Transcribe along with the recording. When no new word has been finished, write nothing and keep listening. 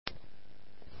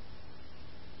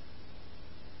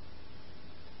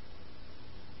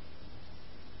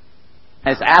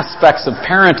as aspects of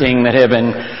parenting that have been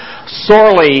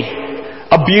sorely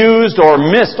abused or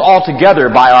missed altogether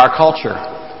by our culture,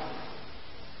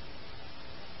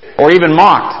 or even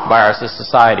mocked by our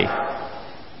society.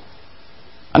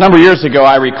 A number of years ago,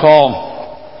 I recall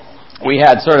we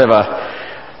had sort of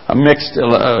a mixed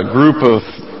group of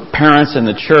parents in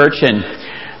the church, and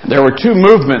there were two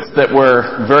movements that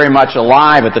were very much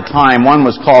alive at the time. One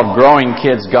was called Growing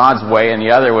Kids God's Way, and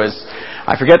the other was,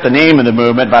 I forget the name of the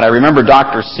movement, but I remember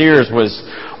Dr. Sears was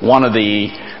one of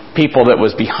the people that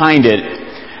was behind it.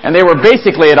 And they were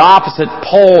basically at opposite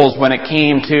poles when it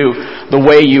came to the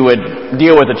way you would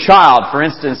deal with a child. For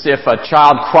instance, if a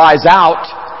child cries out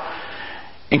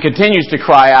and continues to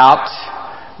cry out,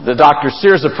 the Dr.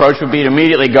 Sears approach would be to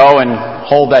immediately go and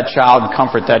hold that child and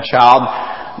comfort that child.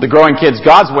 The Growing Kids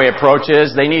God's Way approach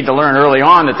is they need to learn early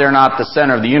on that they're not the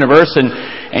center of the universe,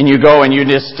 and you go and you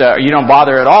don't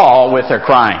bother at all with their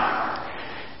crying.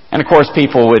 And of course,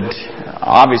 people would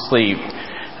obviously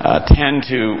tend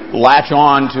to latch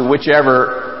on to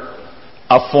whichever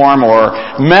a form or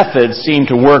method seemed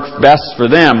to work best for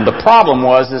them. The problem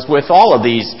is with all of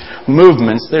these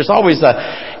movements, there's always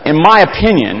in my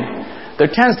opinion,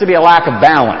 there tends to be a lack of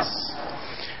balance.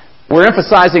 We're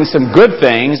emphasizing some good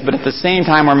things, but at the same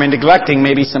time we're neglecting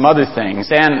maybe some other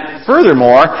things. And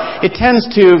furthermore, it tends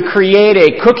to create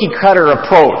a cookie-cutter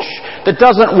approach that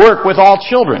doesn't work with all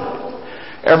children.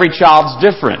 Every child's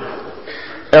different.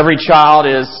 Every child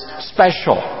is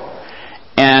special.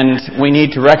 And we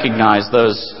need to recognize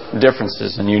those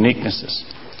differences and uniquenesses.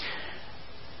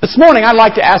 This morning, I'd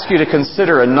like to ask you to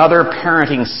consider another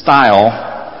parenting style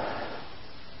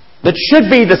that should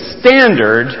be the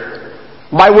standard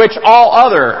by which all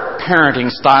other parenting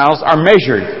styles are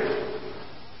measured.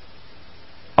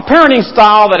 A parenting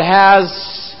style that has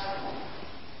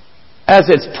as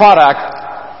its product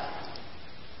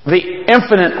the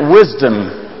infinite wisdom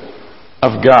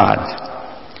of God.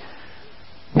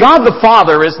 God the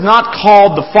Father is not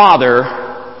called the Father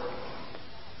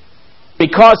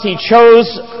because He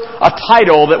chose a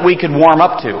title that we could warm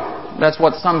up to. That's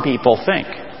what some people think.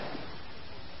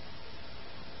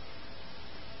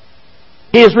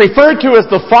 He is referred to as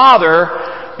the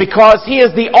Father because He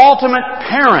is the ultimate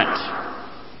parent.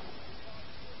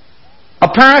 A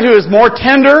parent who is more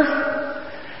tender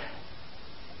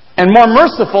and more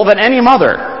merciful than any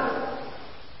mother.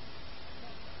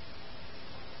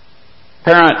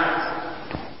 Parent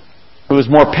who is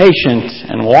more patient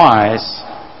and wise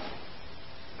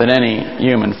than any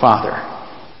human father.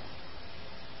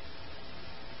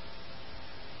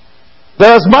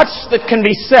 There is much that can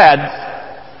be said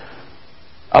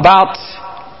about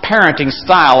parenting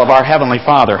style of our Heavenly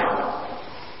Father.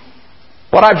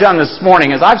 What I've done this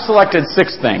morning is I've selected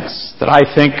 6 things that I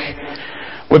think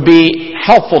would be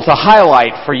helpful to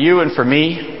highlight for you and for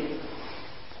me.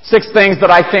 6 things that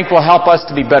I think will help us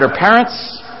to be better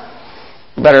parents,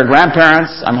 better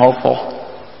grandparents, I'm hopeful,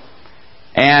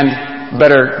 and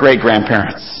better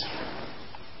great-grandparents.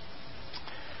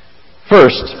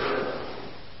 First,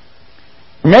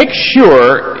 make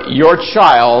sure your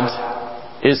child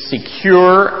is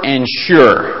secure and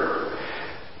sure.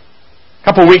 A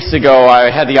couple of weeks ago, I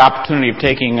had the opportunity of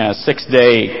taking a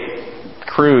 6-day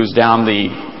cruise down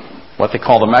what they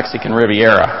call the Mexican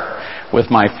Riviera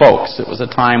with my folks. It was a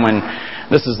time when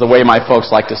this is the way my folks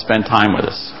like to spend time with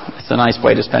us. It's a nice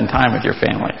way to spend time with your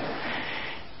family.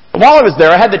 While I was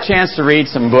there, I had the chance to read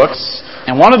some books,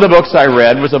 and one of the books I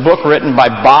read was a book written by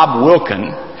Bob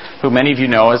Wilkin, who many of you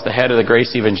know as the head of the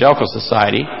Grace Evangelical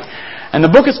Society. And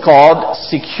the book is called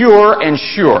Secure and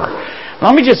Sure.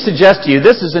 Let me just suggest to you,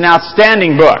 this is an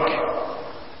outstanding book.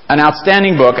 An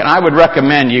outstanding book, and I would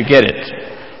recommend you get it.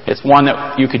 It's one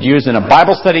that you could use in a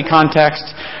Bible study context,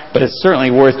 but it's certainly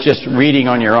worth just reading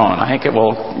on your own. I think it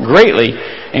will greatly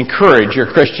encourage your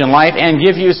Christian life and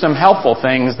give you some helpful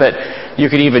things that you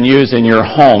could even use in your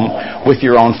home with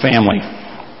your own family.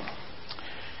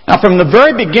 Now, from the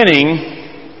very beginning,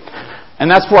 and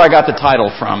that's where I got the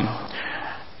title from,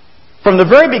 from the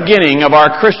very beginning of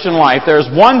our Christian life, there's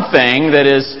one thing that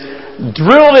is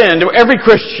drilled into every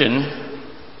Christian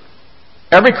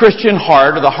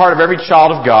heart, or the heart of every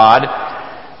child of God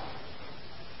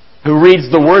who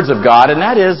reads the words of God, and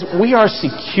that is, we are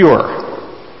secure.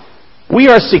 We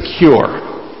are secure.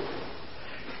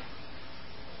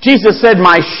 Jesus said,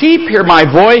 "My sheep hear my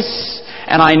voice,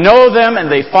 and I know them,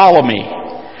 and they follow me.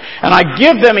 And I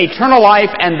give them eternal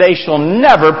life, and they shall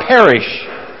never perish.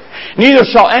 Neither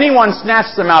shall anyone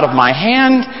snatch them out of my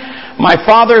hand. My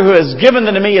Father who has given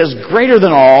them to me is greater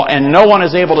than all, and no one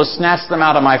is able to snatch them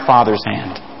out of my Father's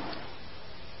hand."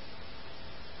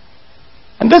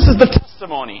 And this is the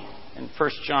testimony. In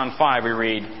 1 John 5 we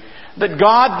read, that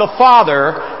God the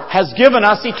Father has given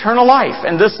us eternal life,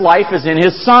 and this life is in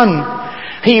His Son.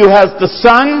 He who has the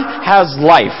Son has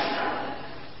life.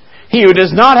 He who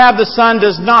does not have the Son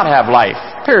does not have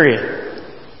life. Period.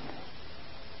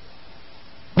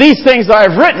 These things I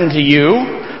have written to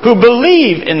you who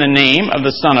believe in the name of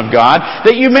the Son of God,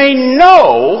 that you may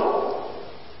know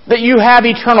that you have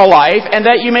eternal life, and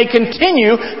that you may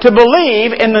continue to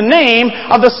believe in the name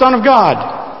of the Son of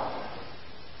God.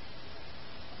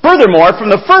 Furthermore, from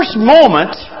the first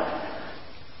moment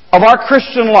of our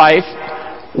Christian life,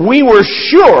 we were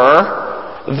sure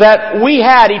that we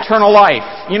had eternal life.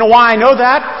 You know why I know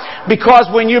that? Because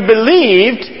when you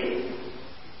believed,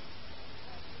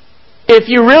 if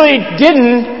you really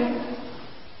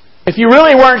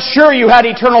weren't sure you had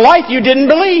eternal life, you didn't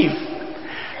believe.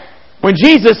 When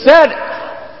Jesus said,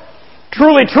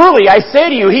 "Truly, truly, I say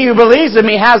to you, he who believes in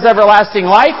me has everlasting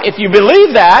life," if you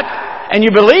believe that, and you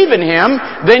believe in Him,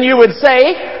 then you would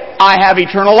say, "I have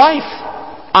eternal life.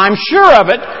 I'm sure of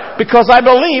it because I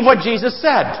believe what Jesus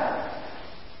said."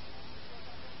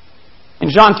 In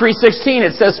John 3:16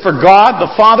 it says, "For God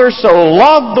the Father so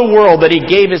loved the world that He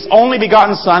gave His only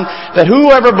begotten Son, that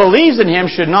whoever believes in Him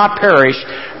should not perish,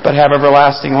 but have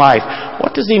everlasting life."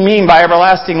 What does He mean by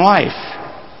everlasting life?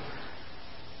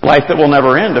 Life that will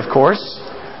never end, of course.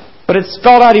 But it's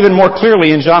spelled out even more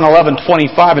clearly in John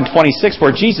 11:25 and 26,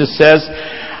 where Jesus says,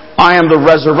 "I am the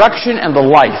resurrection and the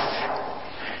life.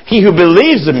 He who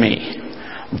believes in me,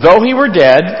 though he were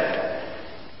dead,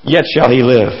 yet shall he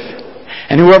live.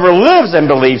 And whoever lives and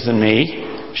believes in me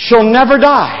shall never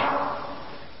die."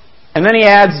 And then He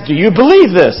adds, "Do you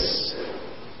believe this?"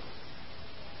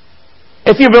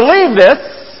 If you believe this,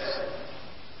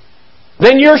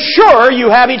 then you're sure you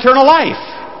have eternal life.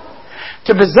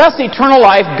 To possess eternal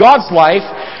life, God's life,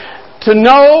 to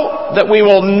know that we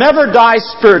will never die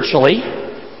spiritually,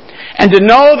 and to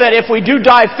know that if we do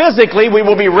die physically, we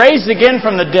will be raised again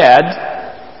from the dead,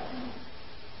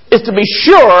 is to be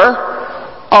sure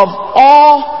of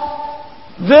all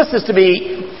this, is to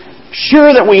be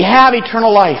sure that we have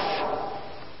eternal life.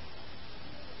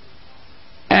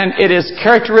 And it is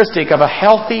characteristic of a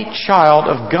healthy child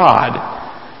of God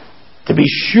to be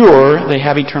sure they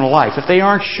have eternal life. If they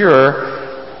aren't sure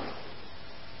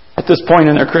at this point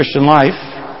in their Christian life,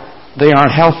 they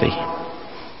aren't healthy.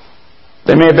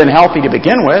 They may have been healthy to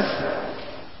begin with.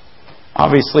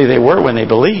 Obviously they were when they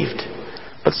believed.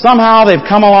 But somehow they've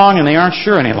come along and they aren't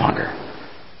sure any longer.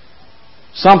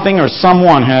 Something or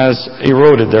someone has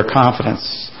eroded their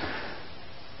confidence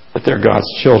that they're God's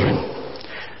children.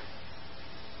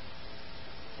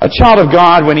 A child of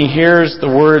God, when he hears the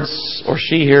words, or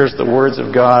she hears the words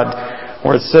of God,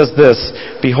 where it says this,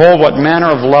 "Behold what manner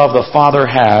of love the Father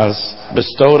has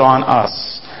bestowed on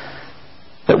us,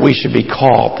 that we should be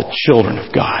called the children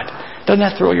of God." Doesn't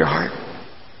that thrill your heart?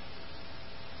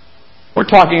 We're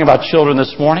talking about children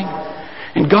this morning,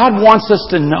 and God wants us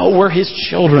to know we're His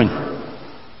children.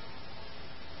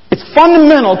 It's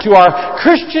fundamental to our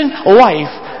Christian life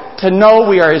to know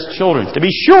we are His children, to be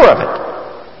sure of it.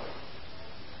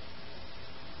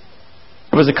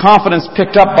 It was a confidence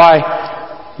picked up by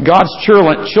God's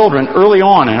children early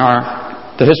on in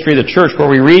the history of the church, where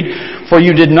we read, "For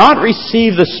you did not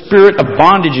receive the spirit of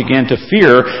bondage again to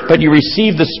fear, but you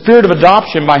received the spirit of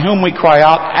adoption, by whom we cry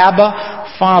out, Abba,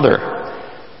 Father."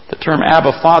 The term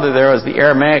Abba, Father there is the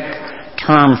Aramaic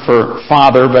term for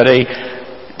father, but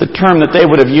the term that they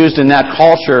would have used in that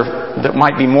culture that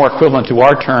might be more equivalent to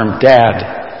our term,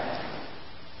 Dad.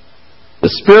 The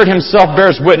Spirit Himself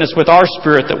bears witness with our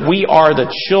spirit that we are the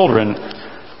children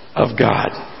of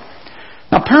God.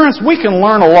 Now, parents, we can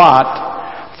learn a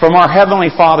lot from our Heavenly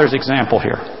Father's example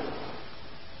here.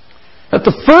 That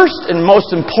the first and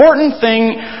most important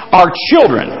thing our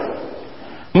children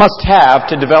must have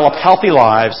to develop healthy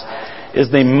lives is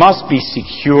they must be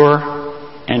secure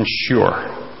and sure.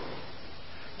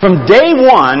 From day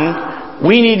one,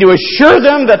 we need to assure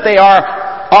them that they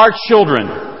are our children,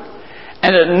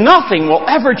 and that nothing will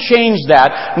ever change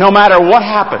that, no matter what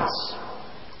happens.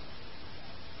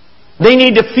 They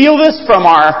need to feel this from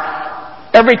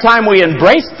every time we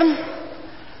embrace them,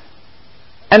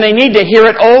 and they need to hear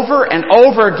it over and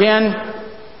over again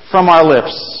from our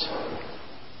lips.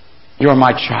 "You're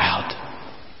my child.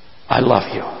 I love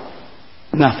you."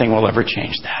 Nothing will ever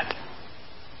change that.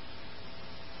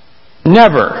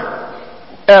 Never,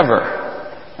 ever,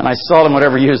 and I seldom would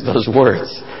ever use those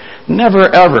words, never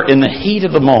ever, in the heat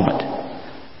of the moment,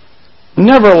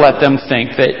 never let them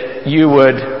think that you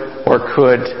would or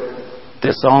could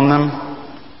disown them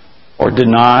or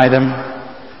deny them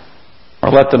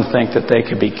or let them think that they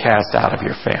could be cast out of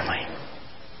your family.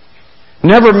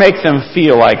 Never make them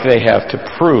feel like they have to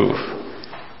prove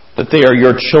that they are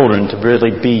your children to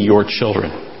really be your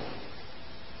children.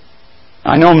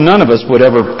 I know none of us would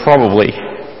ever probably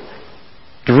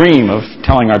dream of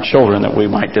telling our children that we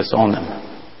might disown them.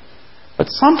 But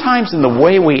sometimes in the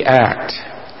way we act,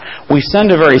 we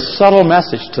send a very subtle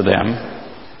message to them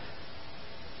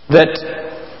that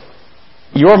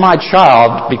you're my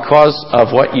child because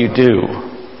of what you do,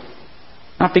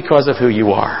 not because of who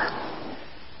you are.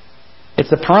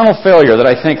 It's a parental failure that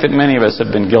I think that many of us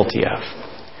have been guilty of.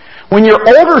 When your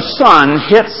older son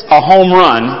hits a home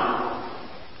run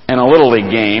in a Little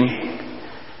League game,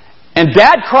 and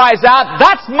Dad cries out,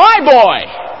 "That's my boy!"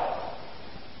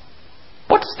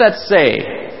 What does that say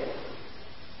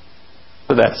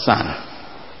to that son?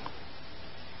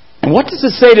 And what does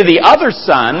it say to the other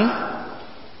son,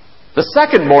 the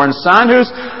second-born son,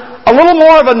 who's a little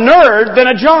more of a nerd than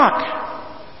a jock?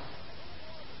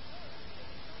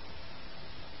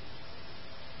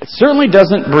 It certainly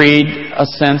doesn't breed a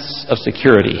sense of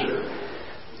security.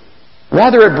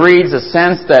 Rather, it breeds a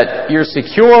sense that you're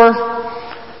secure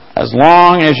as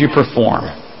long as you perform.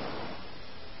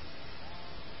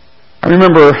 I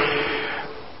remember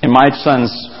in my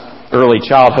son's early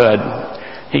childhood,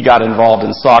 he got involved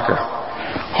in soccer.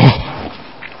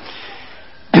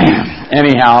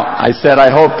 Anyhow, I said, I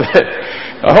hope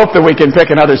that we can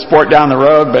pick another sport down the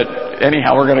road, but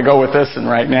anyhow, we're going to go with this one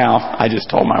right now. I just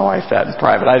told my wife that in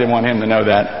private. I didn't want him to know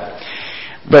that.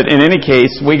 But in any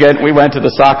case, we went to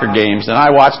the soccer games, and I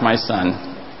watched my son.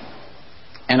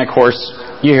 And of course,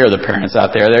 you hear the parents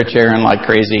out there. They're cheering like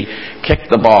crazy. Kick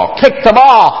the ball. Kick the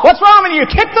ball! What's wrong with you?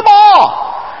 Kick the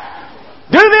ball!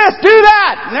 Do this, do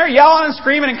that! And they're yelling and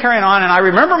screaming and carrying on. And I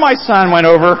remember my son went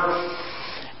over,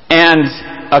 and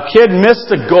a kid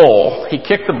missed a goal. He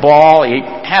kicked the ball. He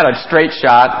had a straight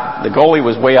shot. The goalie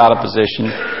was way out of position,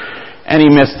 and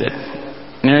he missed it.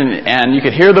 And you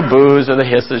could hear the boos or the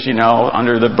hisses,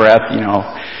 under the breath,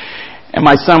 And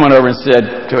my son went over and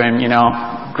said to him,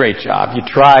 great job. You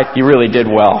tried. You really did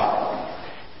well.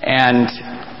 And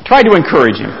tried to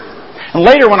encourage him. And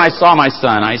later when I saw my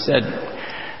son, I said,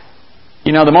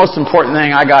 the most important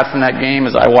thing I got from that game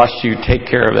is I watched you take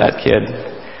care of that kid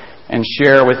and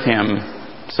share with him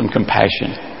some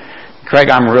compassion.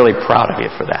 Craig, I'm really proud of you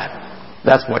for that.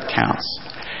 That's what counts.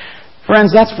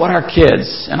 Friends, that's what our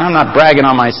kids, and I'm not bragging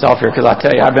on myself here because I'll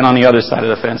tell you, I've been on the other side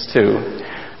of the fence too,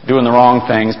 doing the wrong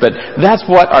things, but that's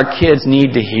what our kids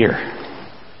need to hear.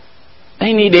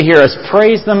 They need to hear us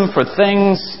praise them for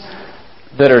things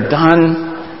that are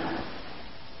done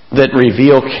that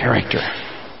reveal character,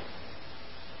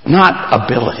 not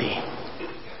ability.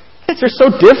 Kids are so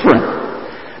different.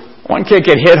 One kid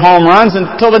could hit home runs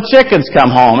until the chickens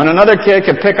come home, and another kid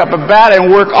could pick up a bat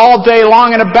and work all day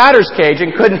long in a batter's cage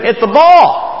and couldn't hit the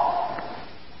ball.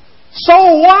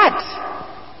 So what?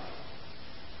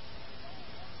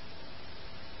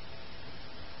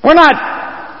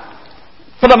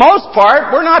 For the most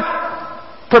part, we're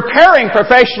not preparing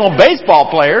professional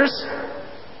baseball players.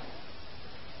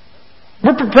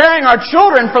 We're preparing our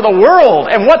children for the world,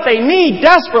 and what they need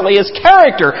desperately is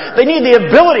character. They need the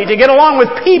ability to get along with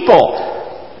people.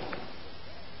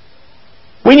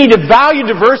 We need to value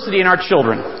diversity in our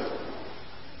children.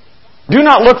 Do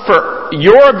not look for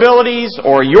your abilities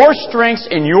or your strengths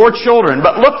in your children,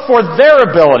 but look for their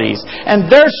abilities and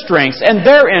their strengths and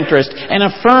their interests and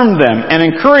affirm them and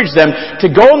encourage them to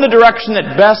go in the direction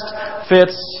that best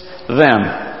fits them.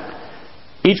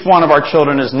 Each one of our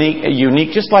children is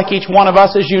unique, just like each one of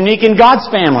us is unique in God's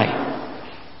family.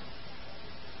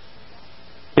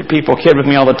 People kid with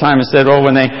me all the time and said,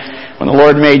 when the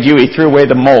Lord made you, He threw away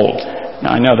the mold.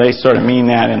 Now, I know they sort of mean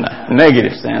that in a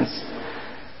negative sense.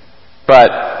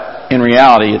 But in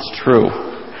reality, it's true.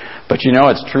 But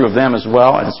it's true of them as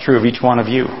well, and it's true of each one of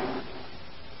you.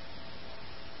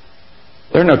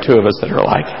 There are no two of us that are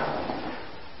alike.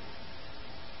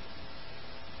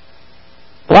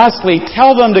 Lastly,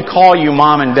 tell them to call you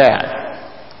Mom and Dad.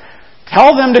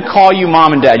 Tell them to call you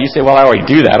Mom and Dad. You say, well, I already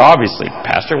do that, obviously.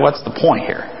 Pastor, what's the point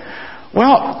here?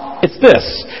 Well, it's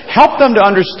this. Help them to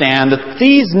understand that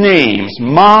these names,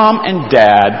 Mom and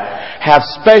Dad,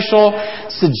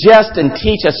 suggest and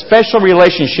teach a special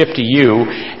relationship to you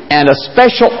and a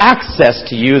special access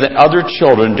to you that other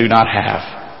children do not have.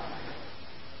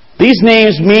 These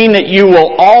names mean that you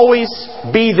will always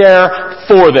be there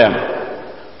for them.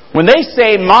 When they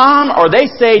say Mom or they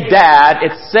say Dad,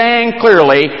 it's saying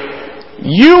clearly,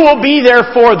 you will be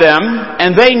there for them,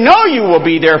 and they know you will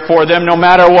be there for them no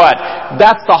matter what.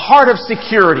 That's the heart of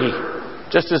security,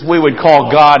 just as we would call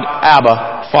God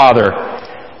Abba, Father.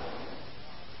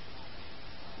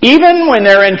 Even when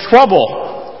they're in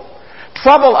trouble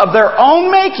of their own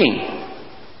making,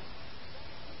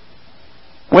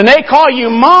 When they call you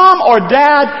mom or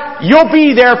dad, you'll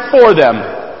be there for them,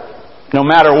 no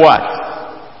matter what.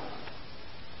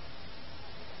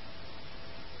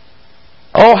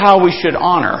 Oh, how we should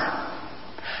honor,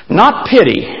 not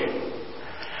pity,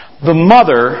 the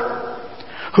mother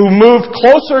who moved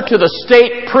closer to the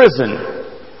state prison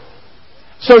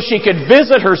so she could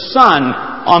visit her son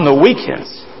on the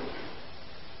weekends.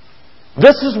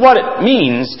 This is what it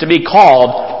means to be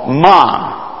called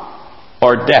mom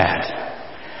or dad.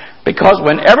 Because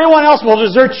when everyone else will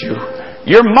desert you,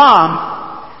 your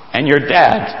mom and your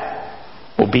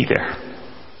dad will be there.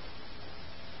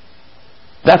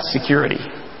 That's security.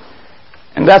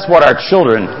 And that's what our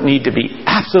children need to be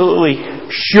absolutely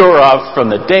sure of from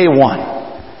the day one.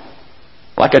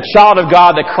 Like a child of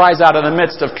God that cries out in the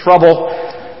midst of trouble,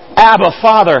 Abba,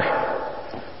 Father.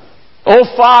 Oh,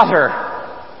 Father.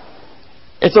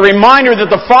 It's a reminder that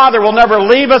the Father will never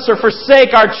leave us or forsake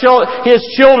His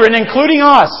children, including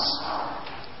us.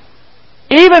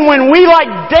 Even when we,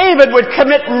 like David, would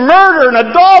commit murder and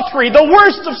adultery, the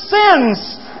worst of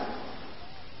sins,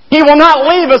 He will not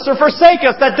leave us or forsake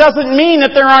us. That doesn't mean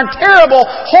that there aren't terrible,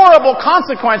 horrible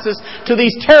consequences to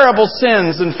these terrible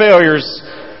sins and failures.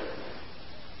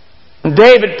 And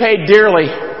David paid dearly,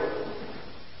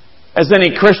 as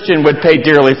any Christian would pay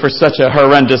dearly for such a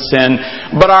horrendous sin.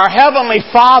 But our Heavenly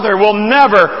Father will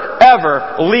never,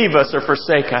 ever leave us or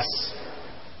forsake us.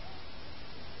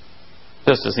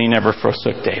 Just as He never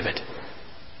forsook David.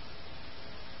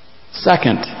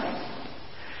 Second,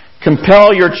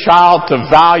 compel your child to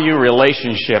value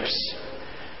relationships.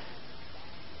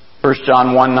 1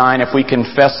 John 1:9, if we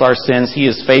confess our sins, He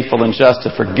is faithful and just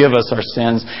to forgive us our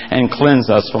sins and cleanse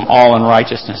us from all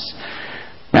unrighteousness.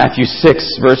 Matthew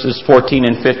 6, verses 14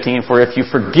 and 15, for if you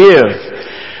forgive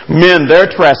men their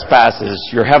trespasses,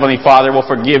 your Heavenly Father will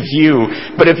forgive you.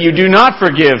 But if you do not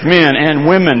forgive men and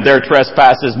women their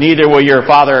trespasses, neither will your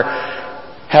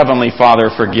Heavenly Father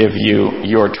forgive you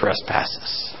your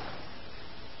trespasses.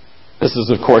 This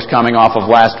is, of course, coming off of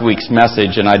last week's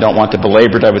message, and I don't want to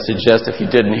belabor it. I would suggest if you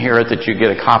didn't hear it that you get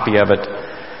a copy of it.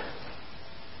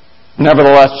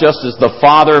 Nevertheless, just as the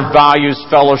Father values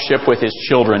fellowship with His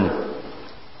children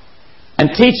and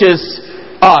teaches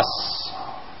us,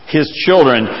 His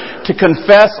children, to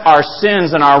confess our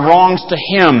sins and our wrongs to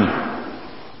Him,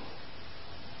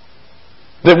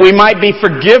 that we might be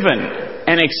forgiven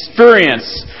and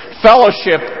experience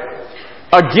fellowship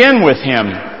again with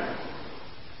Him.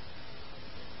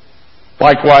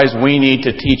 Likewise, we need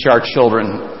to teach our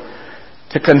children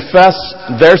to confess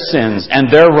their sins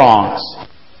and their wrongs,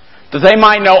 that they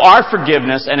might know our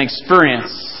forgiveness and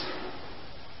experience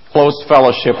close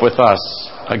fellowship with us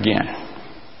again.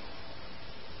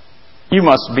 You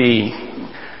must be,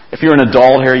 if you're an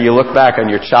adult here, you look back on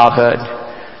your childhood,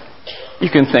 you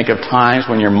can think of times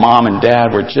when your mom and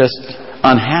dad were just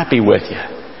unhappy with you.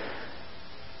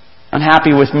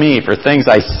 Unhappy with me for things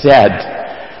I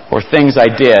said or things I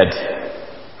did.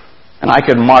 And I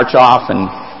could march off in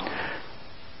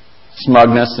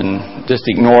smugness and just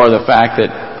ignore the fact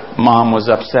that Mom was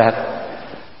upset.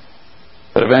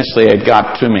 But eventually it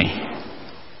got to me.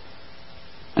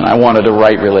 And I wanted a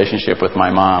right relationship with my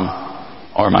mom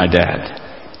or my dad.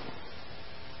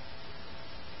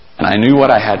 And I knew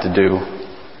what I had to do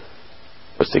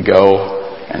was to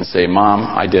go and say, Mom,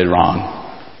 I did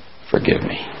wrong. Forgive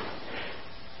me.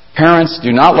 Parents,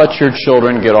 do not let your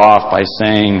children get off by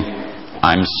saying,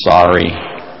 I'm sorry.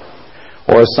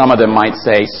 Or some of them might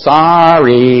say,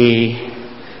 sorry.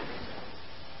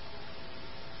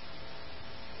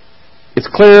 It's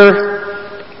clear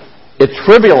it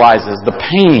trivializes the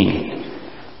pain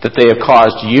that they have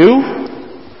caused you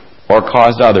or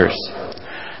caused others.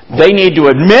 They need to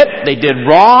admit they did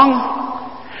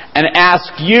wrong and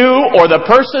ask you or the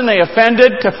person they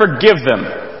offended to forgive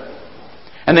them.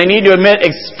 And they need to admit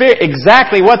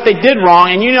exactly what they did wrong.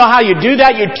 And you know how you do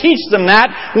that? You teach them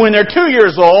that when they're 2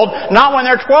 years old, not when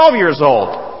they're 12 years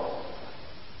old.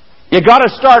 You've got to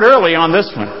start early on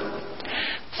this one.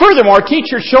 Furthermore,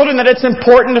 teach your children that it's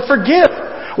important to forgive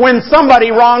when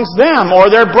somebody wrongs them, or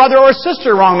their brother or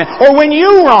sister wrong them, or when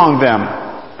you wrong them.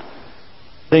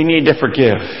 They need to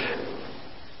forgive.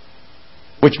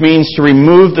 Which means to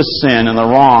remove the sin and the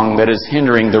wrong that is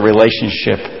hindering the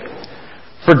relationship.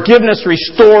 Forgiveness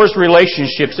restores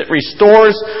relationships. It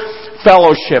restores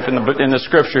fellowship in the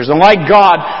Scriptures. And like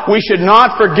God, we should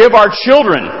not forgive our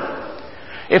children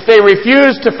if they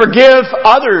refuse to forgive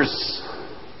others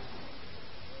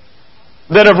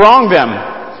that have wronged them.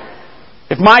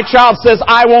 If my child says,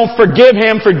 I won't forgive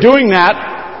him for doing that,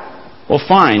 well,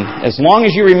 fine. As long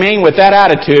as you remain with that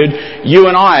attitude, you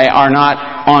and I are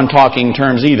not on talking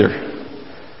terms either.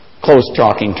 Close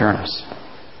talking terms.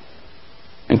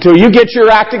 Until you get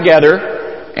your act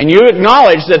together and you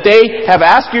acknowledge that they have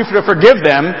asked you to forgive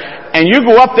them, and you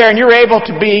go up there and you're able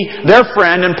to be their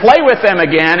friend and play with them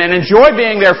again and enjoy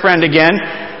being their friend again,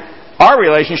 our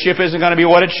relationship isn't going to be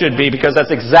what it should be, because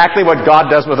that's exactly what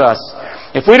God does with us.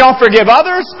 If we don't forgive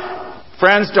others,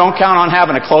 friends, don't count on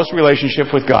having a close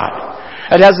relationship with God.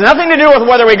 It has nothing to do with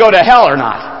whether we go to hell or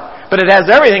not, but it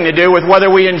has everything to do with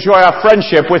whether we enjoy our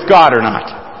friendship with God or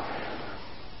not.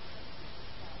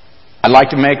 I'd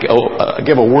like to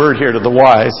give a word here to the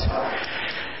wise.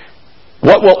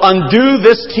 What will undo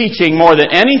this teaching more than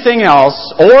anything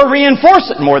else, or reinforce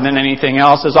it more than anything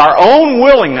else, is our own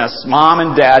willingness, Mom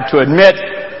and Dad, to admit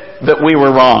that we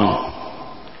were wrong,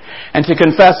 and to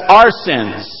confess our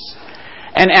sins,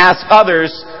 and ask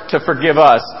others to forgive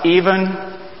us, even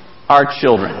our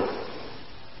children.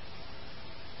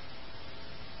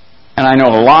 And I know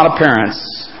a lot of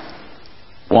parents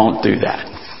won't do that,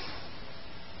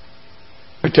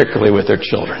 particularly with their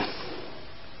children.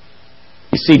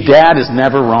 You see, Dad is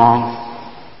never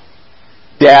wrong.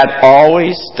 Dad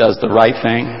always does the right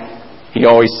thing. He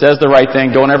always says the right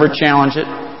thing. Don't ever challenge it.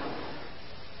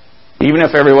 Even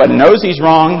if everyone knows he's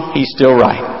wrong, he's still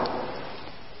right.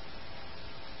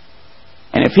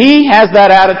 And if he has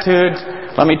that attitude,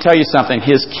 let me tell you something,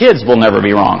 his kids will never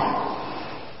be wrong.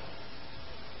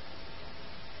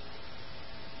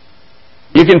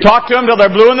 You can talk to them till they're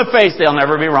blue in the face, they'll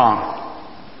never be wrong.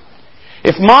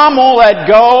 If Mom won't let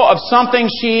go of something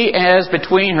she has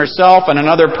between herself and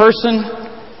another person,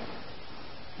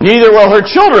 neither will her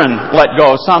children let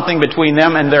go of something between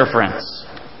them and their friends.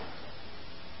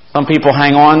 Some people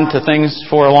hang on to things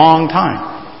for a long time.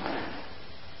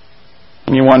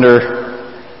 And you wonder,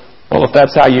 well, if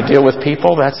that's how you deal with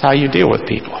people, that's how you deal with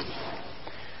people.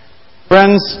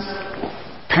 Friends,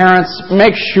 parents,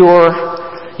 make sure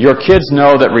your kids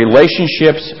know that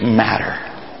relationships matter.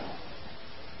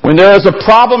 When there is a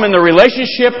problem in the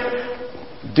relationship,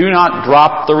 do not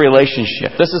drop the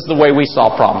relationship. This is the way we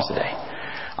solve problems today.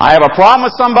 I have a problem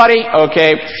with somebody,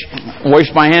 okay, wash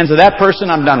my hands of that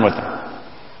person, I'm done with them.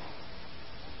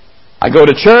 I go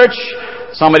to church,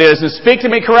 somebody doesn't speak to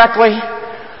me correctly,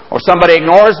 or somebody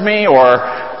ignores me, or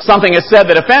something is said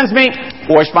that offends me,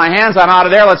 wash my hands, I'm out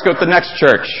of there, let's go to the next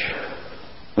church.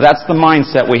 That's the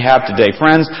mindset we have today.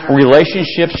 Friends,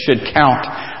 relationships should count.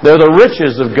 They're the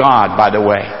riches of God, by the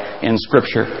way, in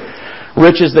Scripture.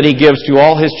 Riches that He gives to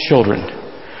all His children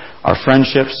are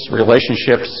friendships,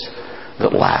 relationships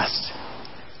that last.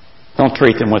 Don't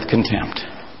treat them with contempt.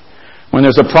 When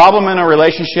there's a problem in a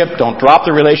relationship, don't drop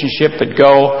the relationship, but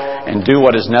go and do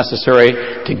what is necessary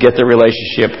to get the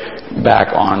relationship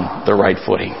back on the right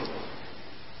footing.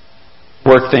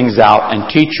 Work things out and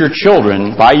teach your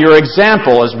children by your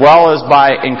example as well as by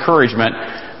encouragement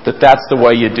that that's the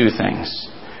way you do things.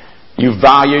 You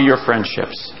value your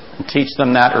friendships and teach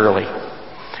them that early.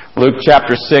 Luke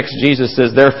chapter 6, Jesus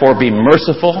says, "Therefore be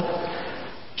merciful,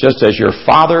 just as your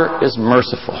Father is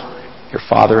merciful. Your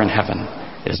Father in heaven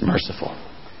is merciful."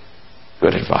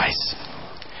 Good advice.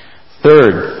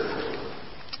 Third,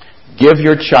 give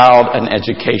your child an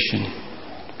education.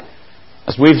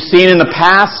 As we've seen in the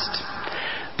past,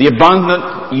 the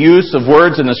abundant use of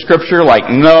words in the Scripture like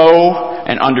know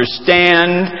and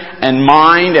understand and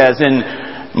mind, as in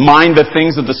mind the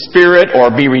things of the Spirit,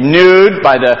 or be renewed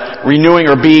by the renewing,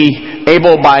 or be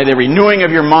able by the renewing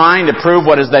of your mind to prove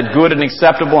what is that good and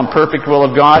acceptable and perfect will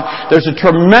of God. There's a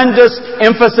tremendous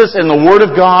emphasis in the Word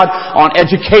of God on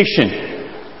education,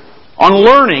 on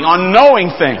learning, on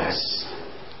knowing things.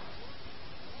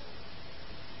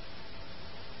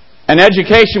 And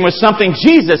education was something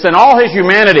Jesus and all His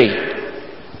humanity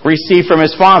received from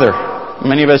His Father.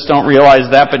 Many of us don't realize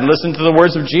that, but listen to the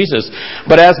words of Jesus.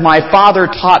 "But as my Father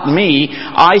taught me,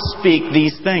 I speak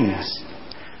these things."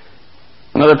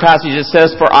 Another passage that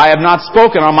says, "For I have not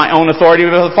spoken on my own authority,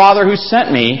 but the Father who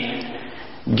sent me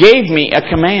gave me a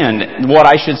command, what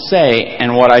I should say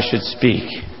and what I should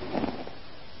speak."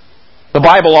 The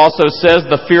Bible also says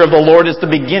the fear of the Lord is the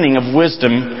beginning of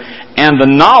wisdom, and the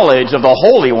knowledge of the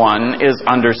Holy One is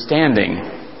understanding.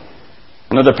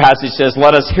 Another passage says,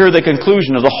 "Let us hear the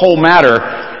conclusion of the whole matter.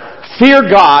 Fear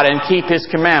God and keep His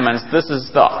commandments. This is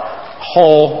the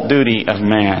whole duty of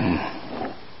man."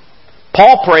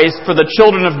 Paul prays for the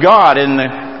children of God in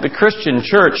the Christian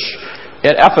church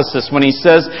at Ephesus when he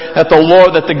says that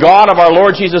the God of our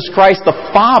Lord Jesus Christ, the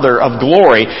Father of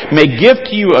glory, may give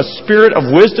to you a spirit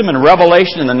of wisdom and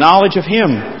revelation in the knowledge of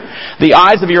Him, the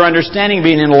eyes of your understanding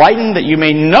being enlightened, that you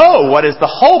may know what is the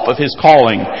hope of His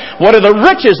calling, what are the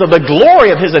riches of the glory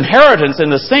of His inheritance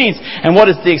in the saints, and what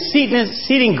is the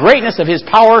exceeding greatness of His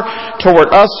power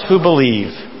toward us who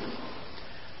believe.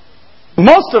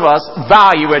 Most of us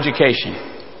value education.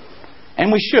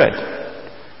 And we should.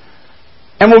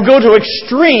 And we'll go to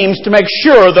extremes to make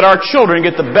sure that our children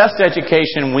get the best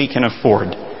education we can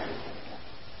afford.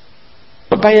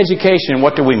 But by education,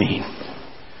 what do we mean?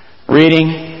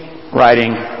 Reading,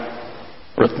 writing,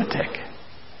 arithmetic.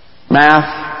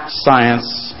 Math,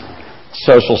 science,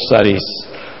 social studies,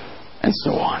 and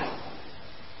so on.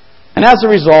 And as a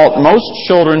result, most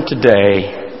children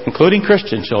today, including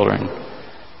Christian children,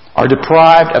 are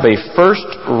deprived of a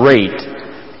first-rate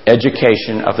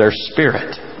education of their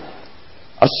spirit.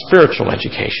 A spiritual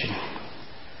education.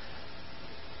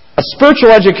 A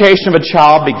spiritual education of a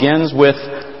child begins with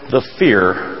the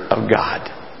fear of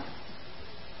God.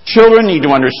 Children need to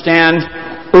understand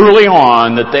early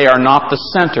on that they are not the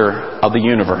center of the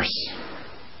universe.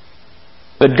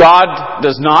 That God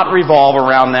does not revolve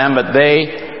around them, but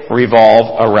they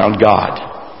revolve around God.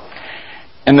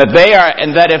 And that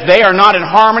if they are not in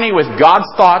harmony with God's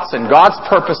thoughts and God's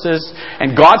purposes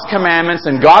and God's commandments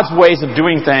and God's ways of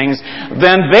doing things,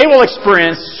 then they will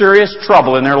experience serious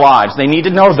trouble in their lives. They need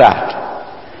to know that.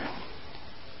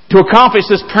 To accomplish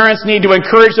this, parents need to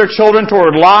encourage their children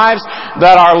toward lives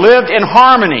that are lived in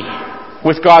harmony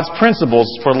with God's principles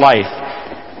for life.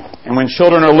 And when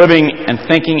children are living and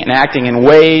thinking and acting in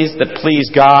ways that please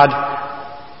God,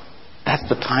 that's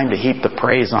the time to heap the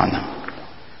praise on them.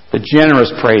 The generous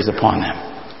praise upon them.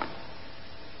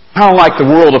 I don't like the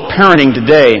world of parenting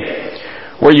today,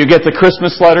 where you get the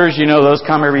Christmas letters, you know those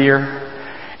come every year,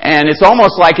 and it's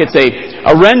almost like it's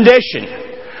a rendition.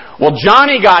 Well,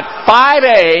 Johnny got 5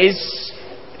 A's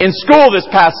in school this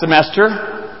past semester,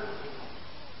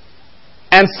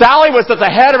 and Sally was at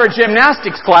the head of her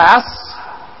gymnastics class,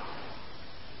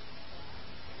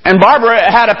 and Barbara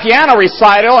had a piano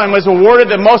recital and was awarded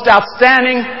the most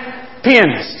outstanding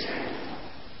pianist.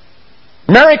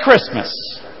 Merry Christmas.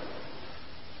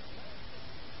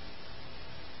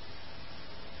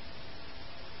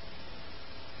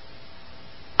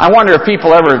 I wonder if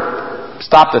people ever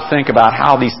stop to think about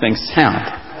how these things sound.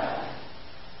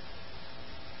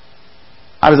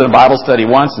 I was at a Bible study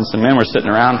once and some men were sitting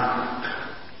around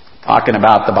talking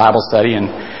about the Bible study, and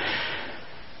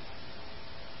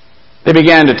they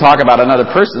began to talk about another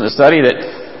person in the study that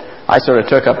I sort of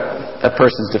took up that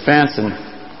person's defense,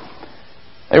 and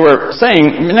they were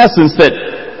saying, in essence, that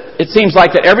it seems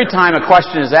like that every time a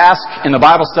question is asked in the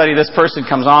Bible study, this person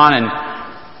comes on and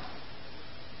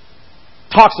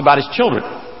talks about his children.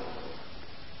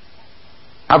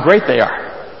 How great they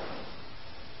are.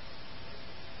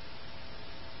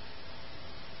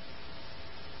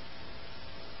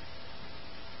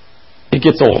 It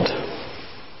gets old.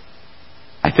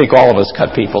 I think all of us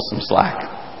cut people some slack.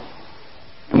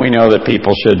 And we know that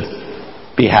people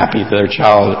should be happy that their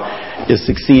child is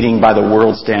succeeding by the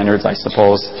world standards, I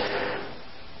suppose.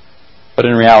 But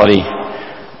in reality,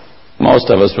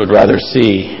 most of us would rather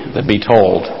see than be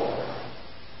told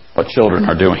what children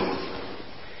are doing.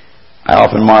 I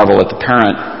often marvel at the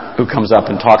parent who comes up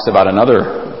and talks about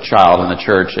another child in the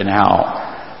church and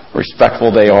how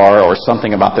respectful they are or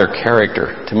something about their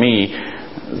character. To me,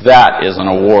 that is an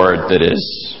award that is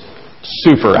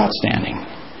super outstanding.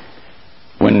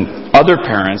 When other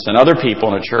parents and other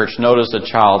people in a church notice a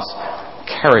child's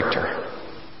character,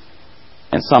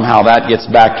 and somehow that gets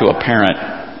back to a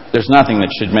parent, there's nothing that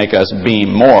should make us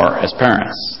beam more as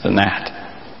parents than that.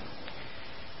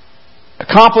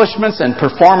 Accomplishments and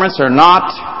performance are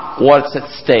not what's at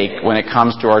stake when it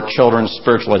comes to our children's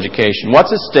spiritual education.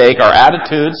 What's at stake are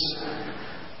attitudes,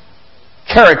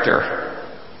 character,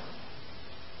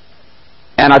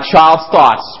 and a child's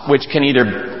thoughts, which can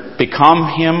either become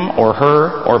him or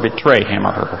her or betray him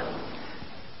or her.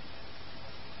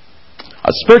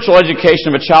 A spiritual education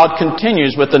of a child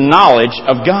continues with the knowledge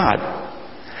of God,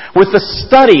 with the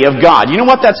study of God. You know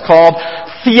what that's called?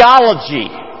 Theology.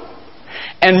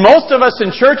 And most of us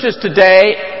in churches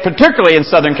today, particularly in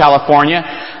Southern California,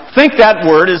 think that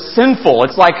word is sinful.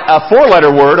 It's like a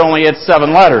 4-letter word, only it's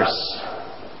 7 letters.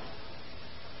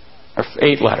 Or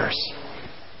 8 letters.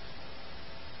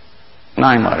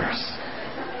 9 letters.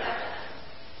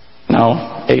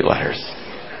 No, 8 letters.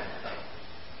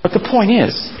 But the point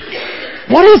is,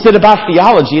 what is it about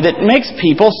theology that makes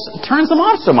people, turns them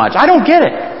off so much? I don't get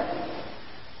it.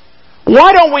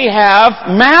 Why don't we have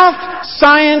math,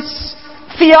 science,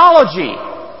 theology?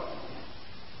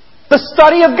 The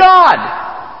study of God.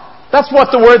 That's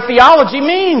what the word theology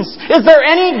means. Is there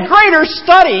any greater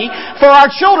study for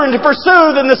our children to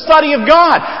pursue than the study of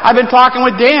God? I've been talking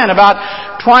with Dan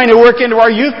about trying to work into our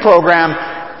youth program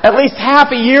at least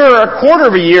half a year or a quarter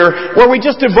of a year where we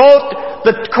just devote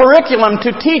the curriculum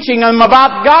to teaching them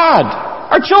about God.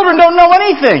 Our children don't know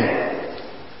anything.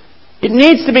 It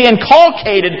needs to be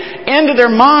inculcated into their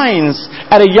minds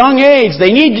at a young age.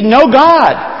 They need to know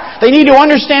God. They need to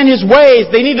understand His ways.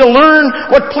 They need to learn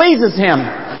what pleases Him.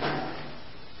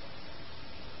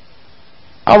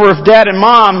 However, if Dad and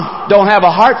Mom don't have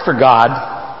a heart for God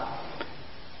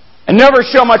and never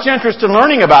show much interest in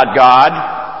learning about God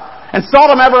and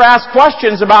seldom ever ask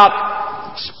questions about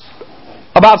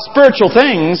spiritual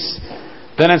things,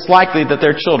 then it's likely that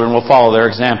their children will follow their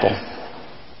example.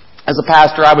 As a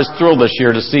pastor, I was thrilled this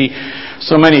year to see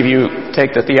so many of you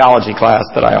take the theology class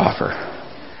that I offer.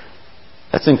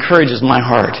 That encourages my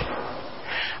heart.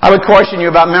 I would caution you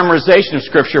about memorization of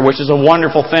Scripture, which is a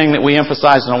wonderful thing that we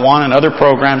emphasize in Awana and other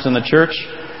programs in the church.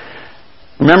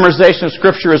 Memorization of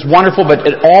Scripture is wonderful, but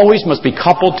it always must be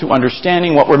coupled to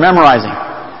understanding what we're memorizing.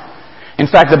 In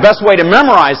fact, the best way to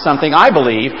memorize something, I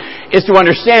believe, is to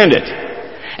understand it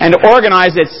and to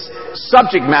organize its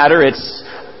subject matter, its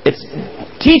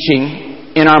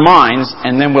teaching in our minds,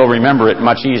 and then we'll remember it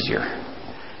much easier.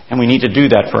 And we need to do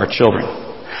that for our children.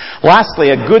 Lastly,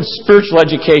 a good spiritual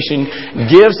education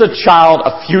gives a child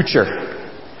a future.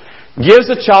 Gives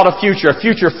a child a future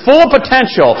full of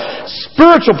potential,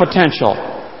 spiritual potential.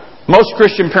 Most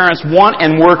Christian parents want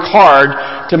and work hard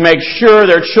to make sure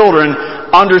their children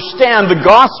understand the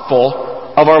gospel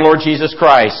of our Lord Jesus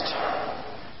Christ.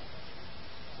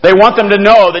 They want them to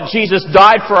know that Jesus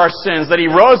died for our sins, that He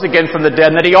rose again from the dead,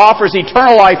 and that He offers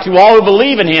eternal life to all who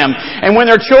believe in Him. And when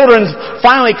their children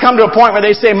finally come to a point where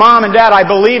they say, Mom and Dad, I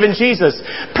believe in Jesus,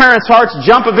 parents' hearts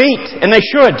jump a beat, and they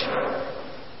should.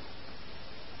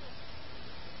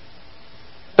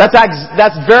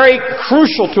 That's very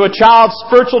crucial to a child's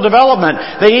spiritual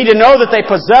development. They need to know that they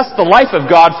possess the life of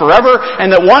God forever, and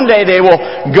that one day they will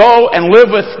go and live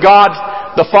with God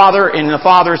the Father in the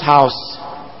Father's house.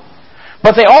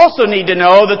 But they also need to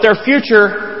know that their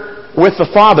future with the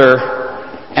Father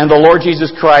and the Lord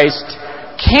Jesus Christ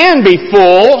can be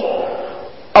full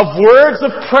of words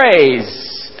of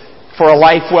praise for a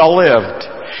life well lived.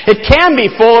 It can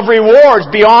be full of rewards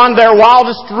beyond their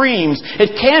wildest dreams.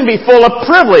 It can be full of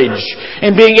privilege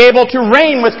in being able to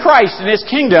reign with Christ in His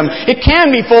kingdom. It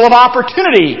can be full of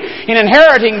opportunity in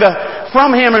inheriting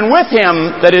from Him and with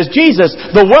Him, that is Jesus,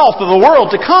 the wealth of the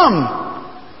world to come.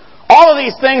 All of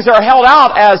these things are held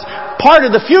out as part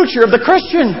of the future of the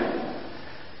Christian.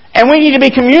 And we need to be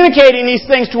communicating these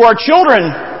things to our children.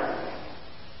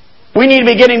 We need to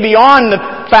be getting beyond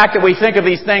the fact that we think of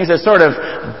these things as sort of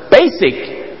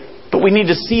basic, but we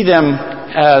need to see them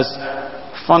as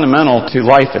fundamental to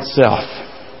life itself.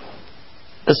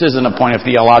 This isn't a point of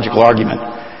theological argument.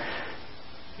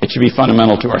 It should be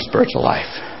fundamental to our spiritual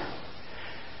life.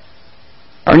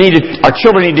 Our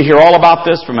children need to hear all about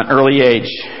this from an early age.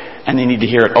 And they need to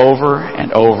hear it over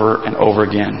and over and over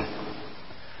again.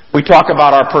 We talk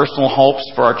about our personal hopes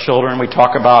for our children. We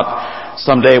talk about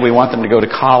someday we want them to go to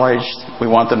college. We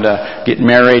want them to get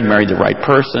married the right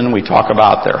person. We talk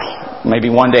about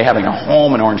maybe one day having a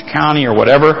home in Orange County or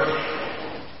whatever.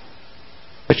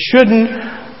 But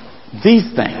shouldn't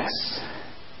these things,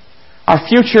 our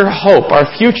future hope,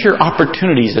 our future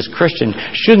opportunities as Christians,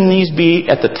 shouldn't these be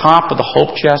at the top of the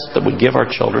hope chest that we give our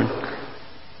children?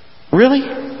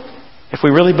 Really? If we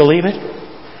really believe it?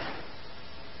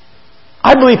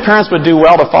 I believe parents would do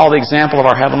well to follow the example of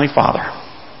our Heavenly Father.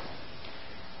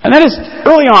 And that is,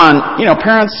 early on,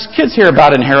 kids hear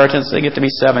about inheritance. They get to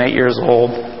be 7, 8 years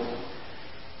old.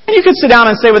 And you could sit down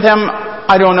and say with them,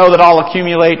 I don't know that I'll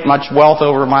accumulate much wealth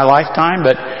over my lifetime,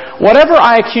 but whatever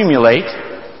I accumulate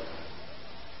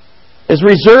is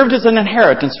reserved as an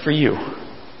inheritance for you.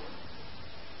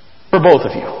 For both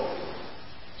of you.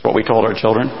 That's what we told our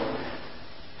children.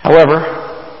 However,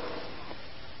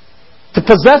 to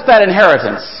possess that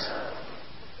inheritance,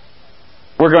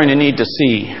 we're going to need to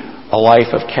see a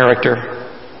life of character,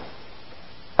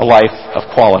 a life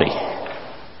of quality,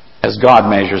 as God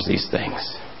measures these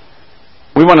things.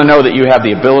 We want to know that you have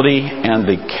the ability and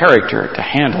the character to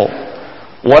handle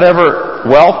whatever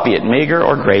wealth, be it meager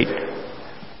or great,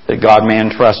 that God may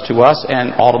entrust to us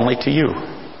and ultimately to you.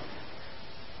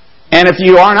 And if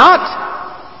you are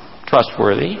not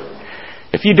trustworthy,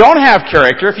 if you don't have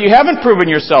character, if you haven't proven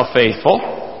yourself faithful,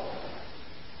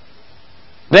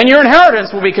 then your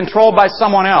inheritance will be controlled by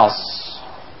someone else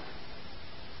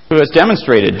who has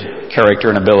demonstrated character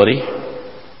and ability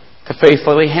to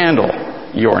faithfully handle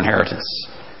your inheritance.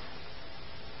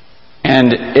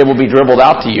 And it will be dribbled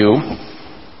out to you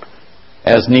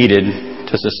as needed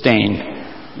to sustain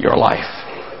your life.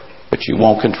 But you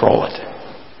won't control it.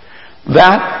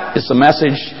 That is the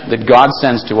message that God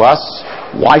sends to us.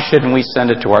 Why shouldn't we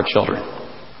send it to our children?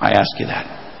 I ask you that.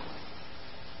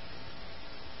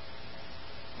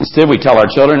 Instead, we tell our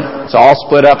children, it's all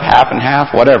split up, half and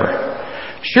half, whatever.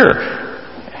 Sure,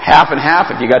 half and half,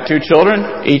 if you got 2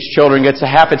 children, each children gets a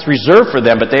half. It's reserved for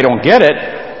them, but they don't get it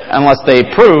unless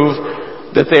they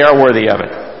prove that they are worthy of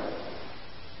it.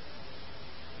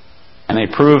 And they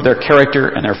prove their character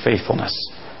and their faithfulness.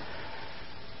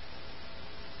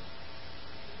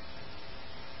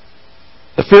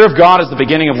 The fear of God is the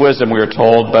beginning of wisdom, we are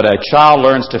told, but a child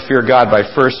learns to fear God by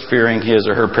first fearing his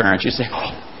or her parents. You say,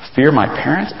 oh, fear my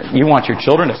parents? You want your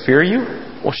children to fear you?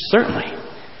 Well, certainly.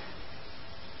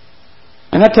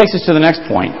 And that takes us to the next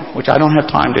point, which I don't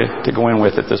have time to go in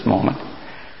with at this moment.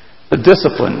 The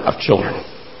discipline of children.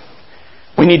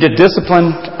 We need to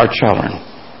discipline our children.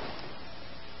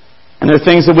 And there are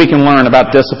things that we can learn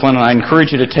about discipline, and I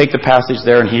encourage you to take the passage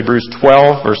there in Hebrews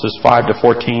 12, verses 5 to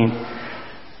 14,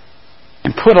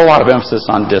 and put a lot of emphasis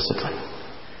on discipline.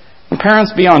 And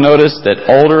parents, be on notice that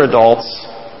older adults,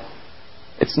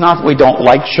 it's not that we don't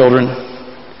like children.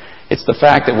 It's the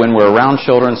fact that when we're around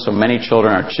children, so many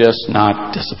children are just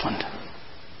not disciplined.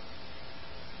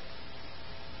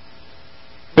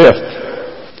 Fifth,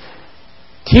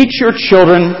 teach your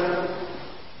children,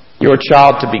 your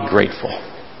child, to be grateful.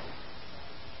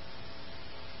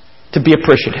 To be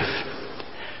appreciative.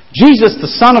 Jesus,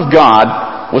 the Son of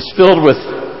God, was filled with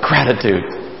gratitude.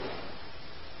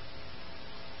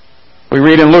 We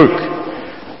read in Luke,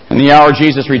 in the hour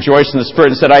Jesus rejoiced in the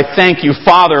Spirit and said, I thank you,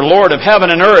 Father, Lord of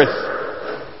heaven and earth.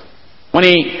 When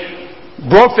he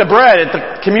broke the bread at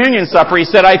the communion supper, he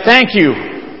said, I thank you.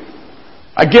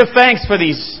 I give thanks for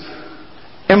these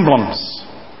emblems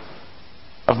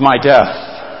of my death.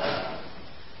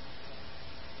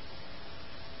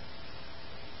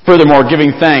 Furthermore,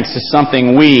 giving thanks is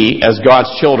something we, as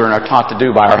God's children, are taught to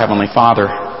do by our Heavenly Father.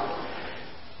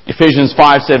 Ephesians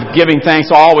 5 said, giving thanks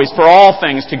always for all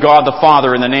things to God the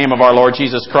Father in the name of our Lord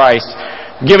Jesus Christ.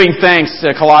 Giving thanks,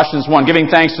 Colossians 1, giving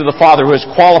thanks to the Father who has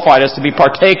qualified us to be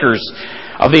partakers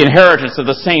of the inheritance of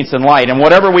the saints in light. And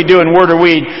whatever we do in word or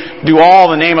deed, do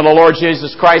all in the name of the Lord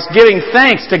Jesus Christ, giving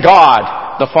thanks to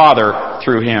God the Father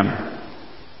through Him.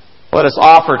 Let us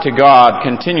offer to God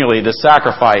continually the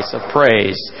sacrifice of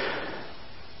praise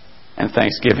and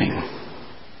thanksgiving,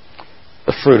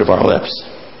 the fruit of our lips.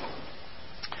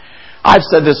 I've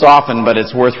said this often, but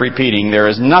it's worth repeating. There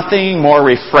is nothing more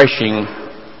refreshing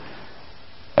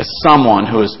as someone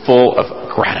who is full of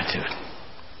gratitude.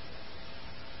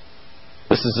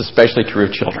 This is especially true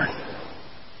of children.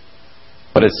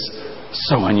 But it's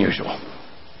so unusual.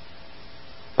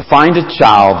 To find a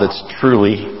child that's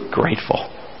truly grateful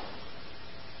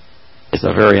is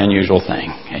a very unusual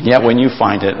thing. And yet when you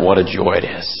find it, what a joy it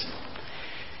is.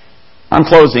 I'm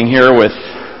closing here with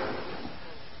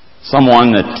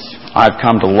someone that I've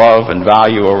come to love and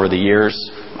value over the years.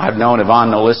 I've known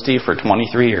Ivan Nolisti for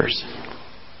 23 years.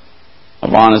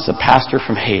 Ivan is a pastor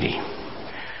from Haiti.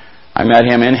 I met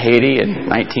him in Haiti in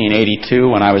 1982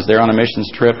 when I was there on a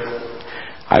missions trip.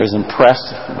 I was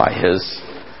impressed by his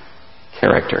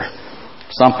character.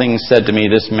 Something said to me,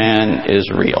 this man is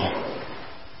real.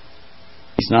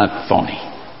 He's not phony.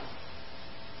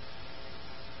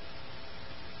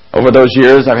 Over those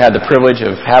years, I've had the privilege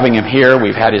of having him here.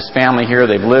 We've had his family here.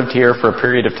 They've lived here for a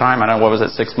period of time. I don't know, what was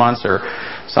it, 6 months or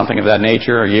something of that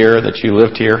nature, a year that you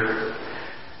lived here,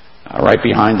 right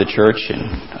behind the church in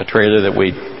a trailer that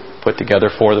we put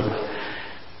together for them.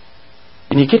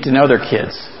 And you get to know their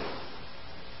kids.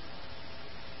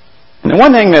 And the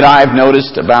one thing that I've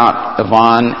noticed about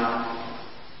Ivan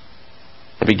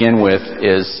to begin with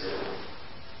is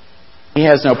he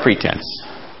has no pretense.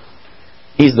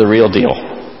 He's the real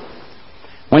deal.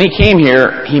 When he came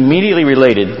here, he immediately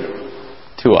related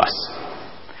to us.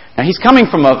 Now, he's coming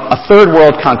from a third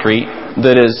world country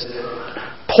that is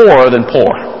poorer than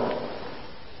poor.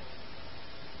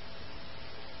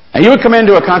 Now, you would come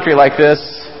into a country like this,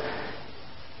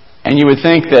 and you would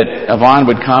think that Ivan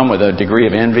would come with a degree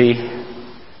of envy,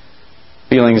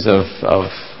 feelings of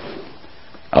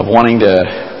wanting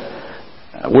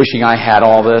to, wishing I had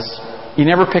all this. You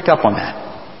never picked up on that.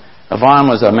 Ivan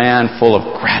was a man full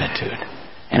of gratitude.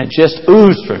 And it just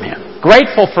oozed from him.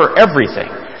 Grateful for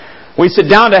everything. We'd sit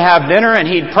down to have dinner and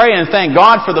he'd pray and thank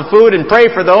God for the food and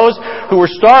pray for those who were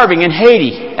starving in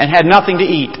Haiti and had nothing to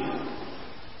eat.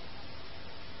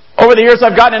 Over the years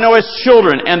I've gotten to know his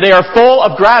children and they are full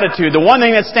of gratitude. The one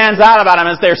thing that stands out about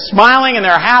them is they're smiling and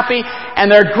they're happy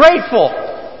and they're grateful.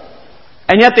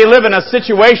 And yet they live in a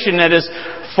situation that is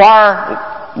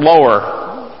far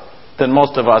lower than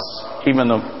most of us,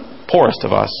 even the poorest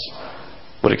of us,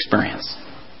 would experience.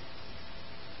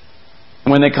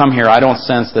 When they come here, I don't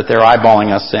sense that they're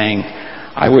eyeballing us saying,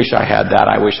 I wish I had that,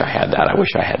 I wish I had that, I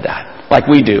wish I had that. Like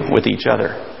we do with each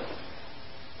other.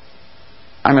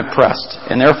 I'm impressed.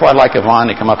 And therefore I'd like Yvonne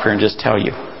to come up here and just tell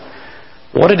you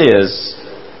what it is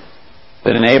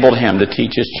that enabled him to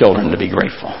teach his children to be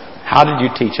grateful. How did you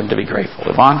teach them to be grateful?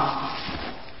 Yvonne?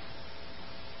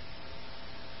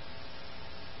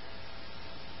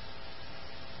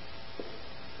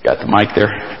 Got the mic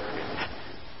there?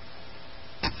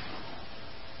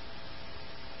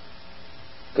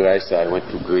 Christ, I want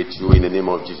to greet you in the name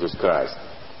of Jesus Christ.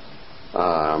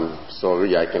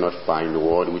 Sorry, I cannot find a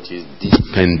word which is deep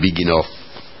and big enough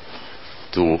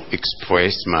to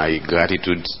express my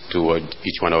gratitude toward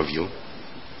each one of you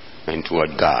and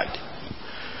toward God.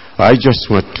 I just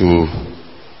want to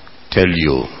tell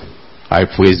you, I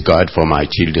praise God for my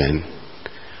children,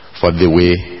 for the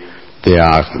way they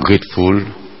are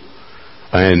grateful.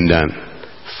 And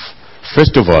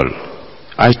first of all,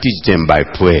 I teach them by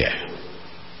prayer.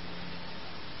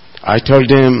 I told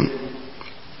them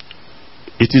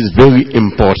it is very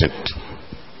important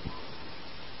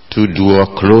to draw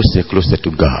closer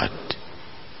to God,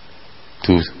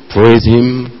 to praise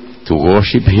Him, to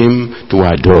worship Him, to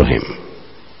adore Him.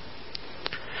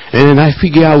 And I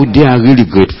figure out they are really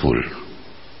grateful.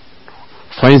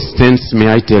 For instance,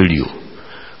 may I tell you,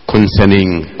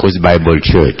 concerning Coast Bible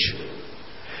Church,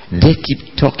 they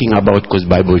keep talking about Coast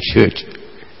Bible Church.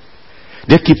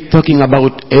 They keep talking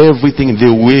about everything, the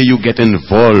way you get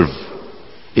involved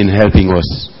in helping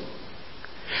us.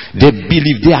 They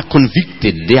believe, they are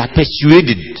convicted, they are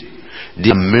persuaded, they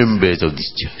are members of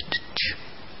this church.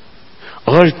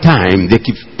 All time they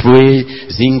keep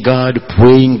praising God,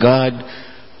 praying God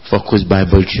for Coast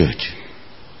Bible Church.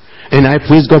 And I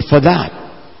praise God for that.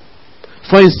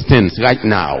 For instance, right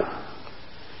now,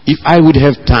 if I would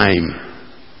have time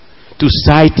to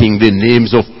citing the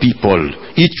names of people,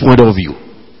 each one of you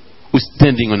who's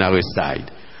standing on our side,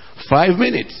 5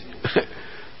 minutes.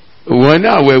 1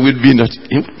 hour will be not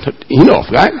enough,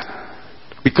 right?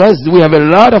 Because we have a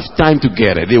lot of time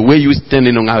together, the way you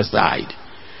standing on our side.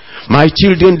 My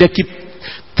children, they keep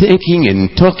thinking and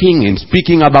talking and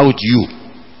speaking about you.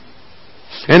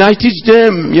 And I teach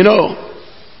them,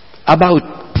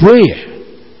 about prayer.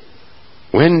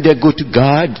 When they go to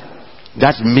God,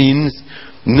 that means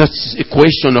not a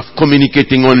question of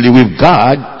communicating only with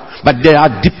God, but they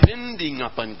are depending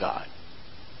upon God.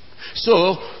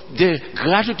 So, the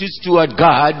gratitude toward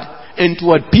God and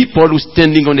toward people who are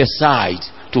standing on their side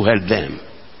to help them.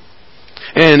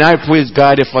 And I praise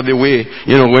God for the way,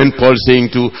 when Paul saying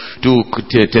to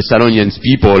Thessalonians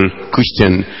people,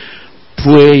 Christian,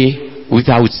 pray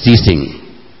without ceasing.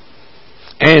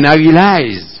 And I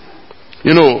realize,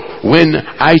 when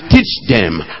I teach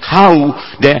them how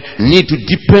they need to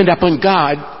depend upon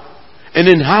God, and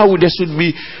then how they should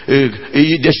be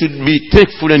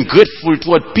thankful and grateful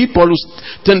toward people who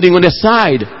are standing on their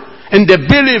side, and they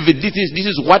believe it. This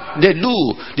is what they do.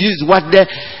 This is what they.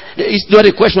 It's not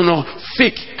a question of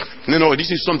fake.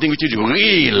 This is something which is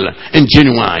real and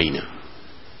genuine.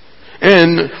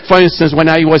 And for instance, when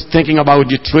I was thinking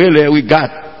about the trailer we got,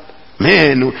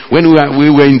 man, when we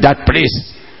were in that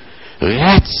place,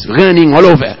 rats running all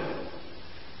over.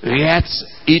 Rats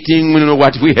eating,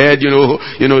 what we had,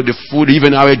 the food,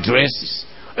 even our dresses,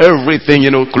 everything,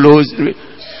 clothes.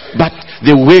 But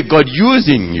the way God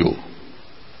using you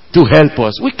to help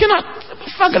us, we cannot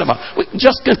forget about it. We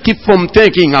just can't keep from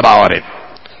thinking about it.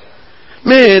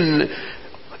 Man,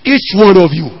 each one of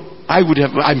you,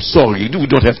 I'm sorry, we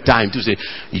don't have time to say,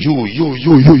 you.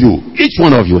 Each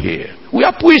one of you here. We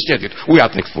appreciate it. We are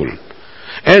thankful.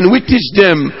 And we teach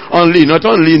them not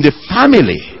only in the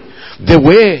family, the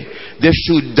way we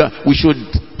should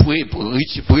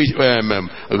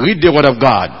read the Word of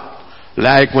God.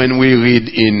 Like when we read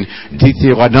in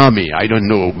Deuteronomy. I don't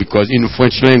know, because in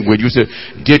French language you say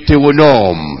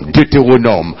Deutéronome.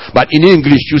 But in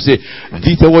English you say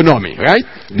Deuteronomy, right?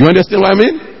 Do you understand what I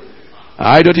mean?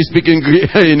 I don't speak in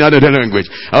another language.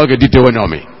 Okay,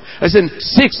 Deuteronomy. I said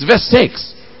verse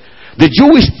 6. The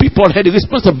Jewish people had a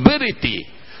responsibility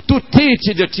to teach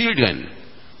the children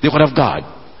the Word of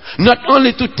God. Not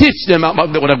only to teach them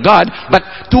about the Word of God,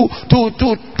 but to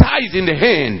tie it in the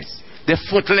hands, the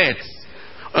footlets,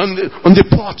 on the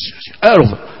porch,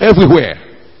 everywhere.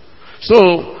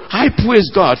 So, I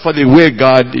praise God for the way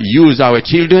God used our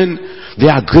children. They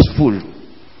are grateful.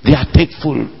 They are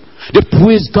thankful. They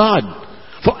praise God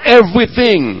for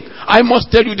everything. I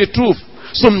must tell you the truth.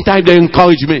 Sometimes they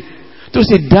encourage me to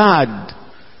say, Dad,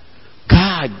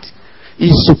 God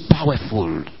is so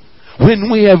powerful.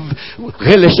 When we have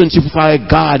relationship with our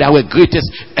God, our greatest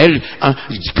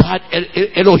God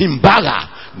Elohim Bara,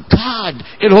 God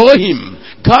Elohim,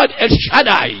 God El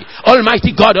Shaddai,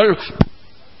 Almighty God,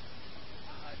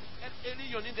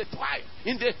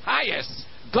 in the highest,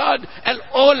 God, El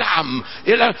Olam.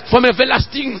 From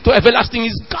everlasting to everlasting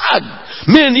is God.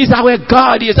 Man, He's our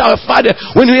God. He is our Father.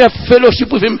 When we have fellowship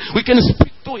with Him, we can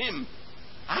speak to Him.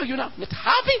 Are you not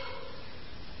happy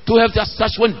to have just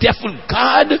such wonderful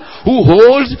God who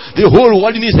holds the whole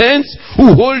world in His hands,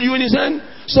 who holds you in His hand?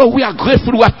 So we are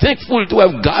grateful, we are thankful to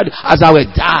have God as our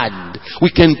dad. We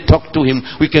can talk to Him,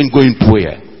 we can go in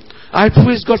prayer. I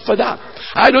praise God for that.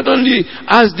 I don't only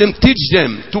ask them, teach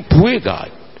them to pray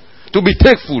God, to be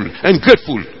thankful and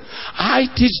grateful. I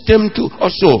teach them to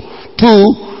also to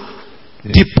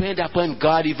depend upon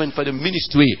God even for the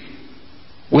ministry.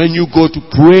 When you go to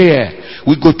prayer,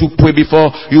 we go to pray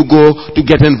before you go to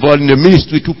get involved in the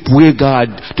ministry, to pray God,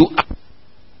 to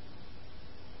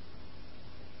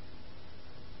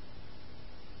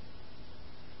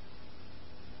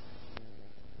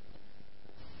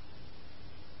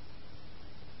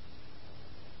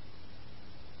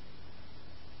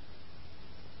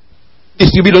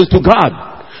this belongs to God.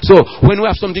 So when we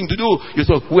have something to do, you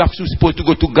say we are supposed to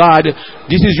go to God.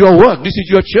 This is your work. This is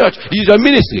your church. This is your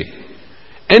ministry.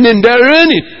 And then they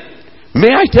learn it.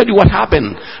 May I tell you what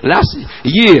happened? Last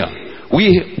year,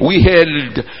 we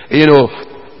held,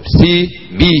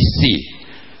 CBC.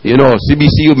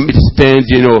 CBC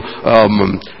stands,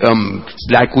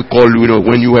 like we call,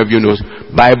 when you have,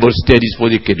 Bible studies for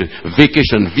the kids.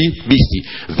 Vacation,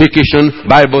 VBC. Vacation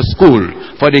Bible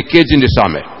School for the kids in the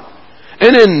summer.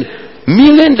 And then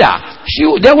Melinda,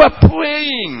 they were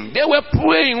praying.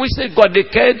 We said, God, the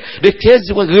kids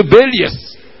were rebellious.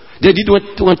 They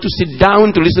didn't want to sit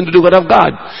down to listen to the word of God.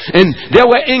 And they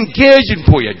were engaged in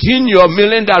prayer. Junior,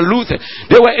 Melinda, Luther,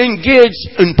 they were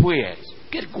engaged in prayer.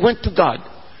 They went to God.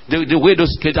 The way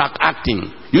those kids are acting.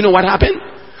 You know what happened?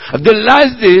 The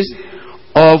last days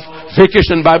of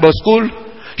Vacation Bible School,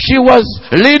 she was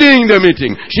leading the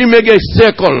meeting. She made a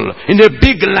circle in the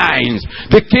big lines.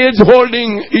 The kids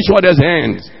holding each other's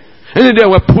hands. And then they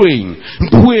were praying.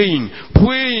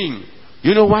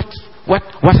 You know what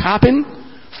happened?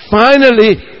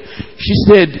 Finally, she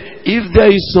said, if there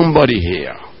is somebody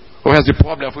here who has a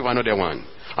problem with another one,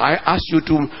 I ask you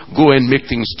to go and make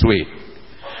things straight.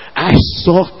 I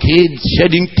saw kids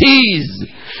shedding tears.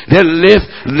 They left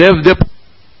the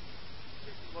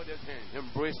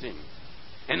embracing.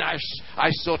 And I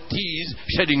saw tears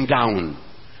shedding down.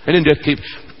 And then they kept,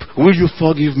 will you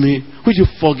forgive me? Will you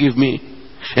forgive me?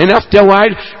 And after a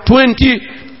while,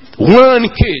 21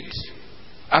 kids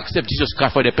accept Jesus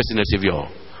Christ for their personal Savior.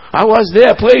 I was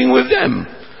there praying with them.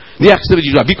 They accepted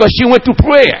Jesus because she went to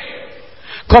prayer.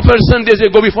 Couple Sundays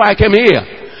ago before I came here,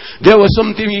 there was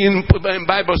something in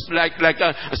Bible like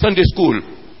a Sunday school.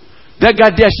 They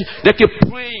got there, they kept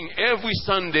praying every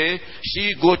Sunday.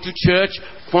 She go to church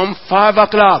from 5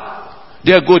 o'clock.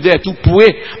 They go there to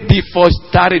pray before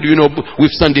started,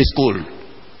 with Sunday school.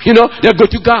 They go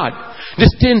to God. They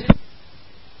stand.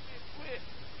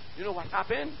 You know what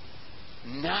happened?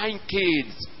 9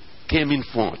 kids came in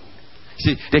front.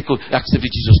 See, they could accept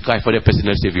Jesus Christ for their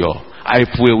personal Savior. I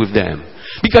pray with them.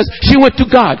 Because she went to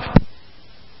God.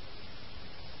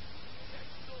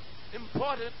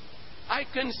 Important. I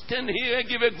can stand here and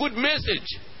give a good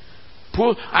message.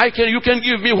 You can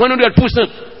give me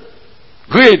 100%.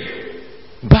 Great.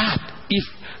 But if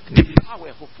the power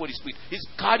of Holy Spirit, His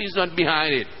God is not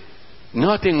behind it,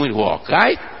 nothing will work,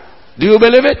 right? Do you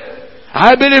believe it?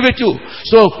 I believe it too.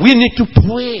 So we need to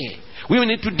pray. We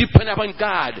need to depend upon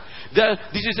God.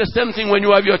 This is the same thing when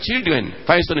you have your children.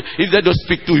 For instance, if they don't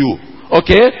speak to you,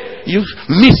 okay, you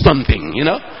miss something,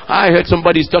 I heard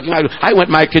somebody talking, I want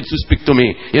my kids to speak to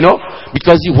me,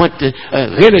 because you want a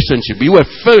relationship. You want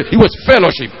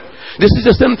fellowship. This is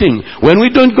the same thing. When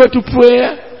we don't go to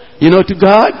prayer, to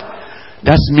God,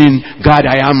 that means, God,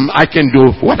 I can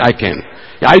do what I can.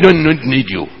 I don't need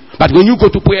you. But when you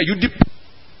go to prayer, you depend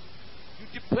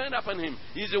upon Him.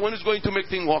 He's the one who's going to make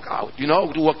things work out,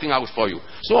 to work things out for you.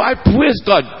 So I praise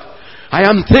God. I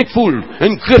am thankful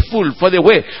and grateful for the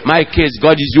way my kids,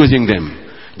 God is using them.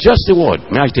 Just a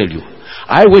word, may I tell you.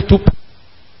 I went to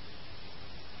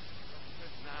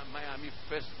Miami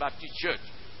First Baptist Church.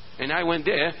 And I went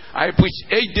there. I preached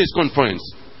 8 days conference.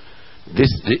 The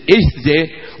 8th day,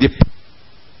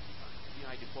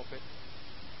 behind the pulpit,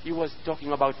 he was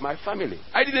talking about my family.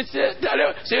 I didn't say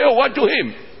a word to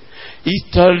him. He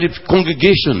told the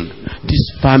congregation,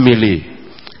 this family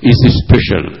is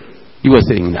special. He was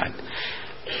saying that.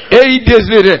 8 days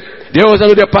later, there was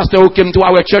another pastor who came to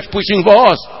our church preaching for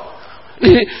us.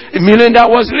 Melinda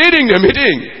was leading the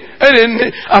meeting. And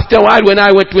then after a while, when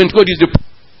I went to introduce the pastor,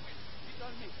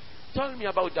 he told me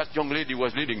about that young lady who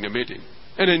was leading the meeting.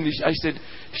 And then I said,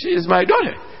 she is my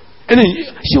daughter. And then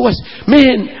she was,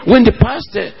 man, when the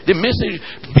pastor, the message,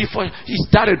 before he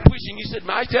started preaching, he said,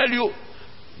 I tell you,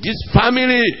 this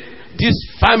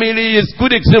family is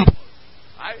good example.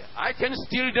 I can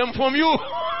steal them from you.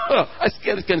 I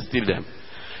can steal them.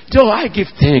 So I give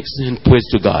thanks and praise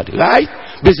to God, right?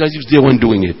 Because if they weren't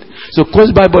doing it. So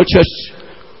Coast Bible Church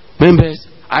members,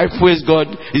 I praise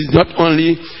God. It's not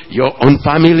only your own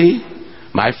family,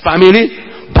 my family,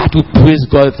 but we praise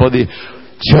God for the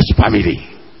church family.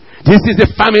 This is the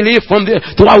family from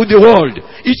throughout the world.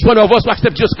 Each one of us who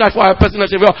accept Jesus Christ for our personal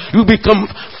Savior, you become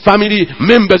family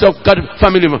members of God,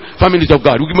 families of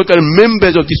God. We become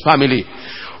members of this family.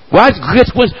 What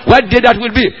day that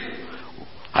will be?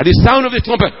 At the sound of the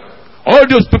trumpet, all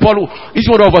those people,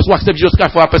 each one of us who accept Jesus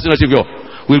Christ for our personal Savior,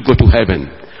 will go to heaven.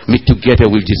 Meet together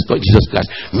with Jesus Christ.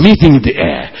 Meeting in the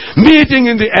air. Meeting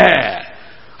in the air.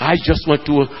 I just want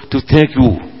to thank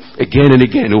you again and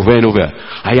again, over and over.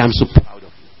 I am so proud of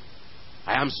you.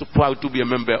 I am so proud to be a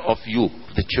member of you,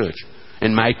 the church,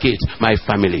 and my kids, my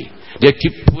family. They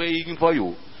keep praying for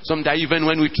you. Sometimes even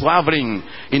when we're traveling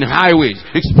in highways,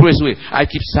 expressway, I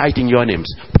keep citing your names,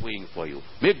 praying for you.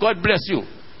 May God bless you.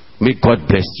 May God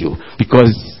bless you.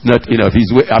 Because not enough,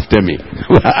 He's way after me.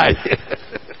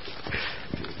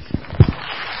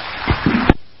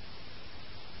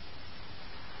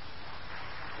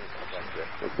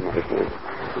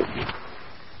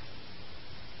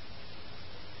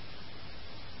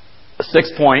 The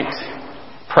sixth point,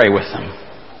 pray with them.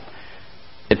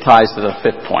 It ties to the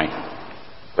fifth point,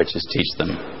 which is teach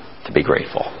them to be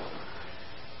grateful.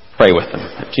 Pray with them.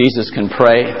 If Jesus can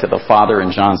pray to the Father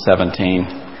in John 17,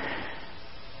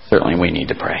 certainly we need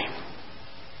to pray.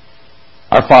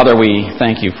 Our Father, we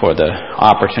thank you for the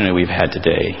opportunity we've had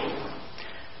today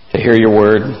to hear your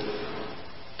word,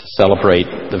 to celebrate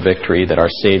the victory that our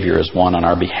Savior has won on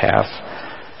our behalf,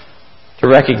 to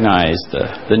recognize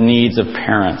the needs of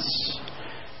parents.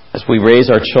 As we raise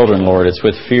our children, Lord, it's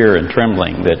with fear and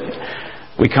trembling that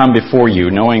we come before you,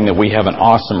 knowing that we have an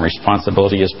awesome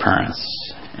responsibility as parents.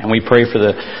 And we pray for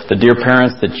the dear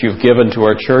parents that you've given to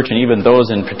our church, and even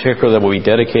those in particular that will be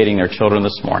dedicating their children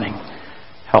this morning.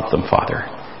 Help them, Father.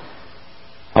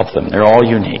 Help them. They're all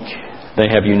unique. They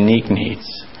have unique needs.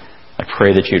 I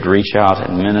pray that you'd reach out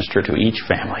and minister to each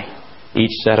family,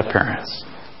 each set of parents.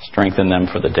 Strengthen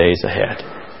them for the days ahead.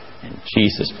 In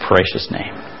Jesus' precious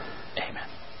name. Amen.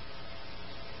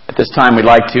 At this time, we'd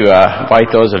like to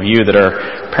invite those of you that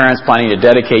are parents planning to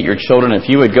dedicate your children, if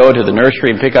you would go to the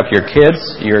nursery and pick up your kids,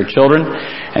 your children,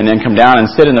 and then come down and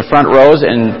sit in the front rows,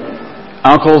 and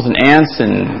uncles and aunts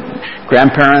and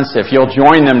grandparents, if you'll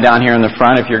join them down here in the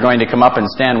front. If you're going to come up and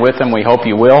stand with them, we hope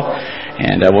you will.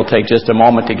 And we'll take just a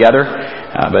moment together.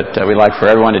 But we'd like for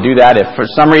everyone to do that. If for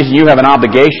some reason you have an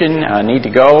obligation, need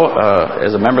to go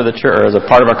as a member of the church or as a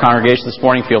part of our congregation this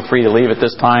morning, feel free to leave at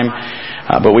this time.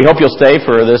 But we hope you'll stay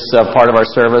for this part of our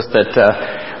service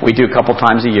that we do a couple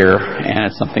times a year. And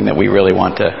it's something that we really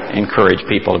want to encourage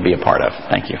people to be a part of.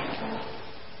 Thank you.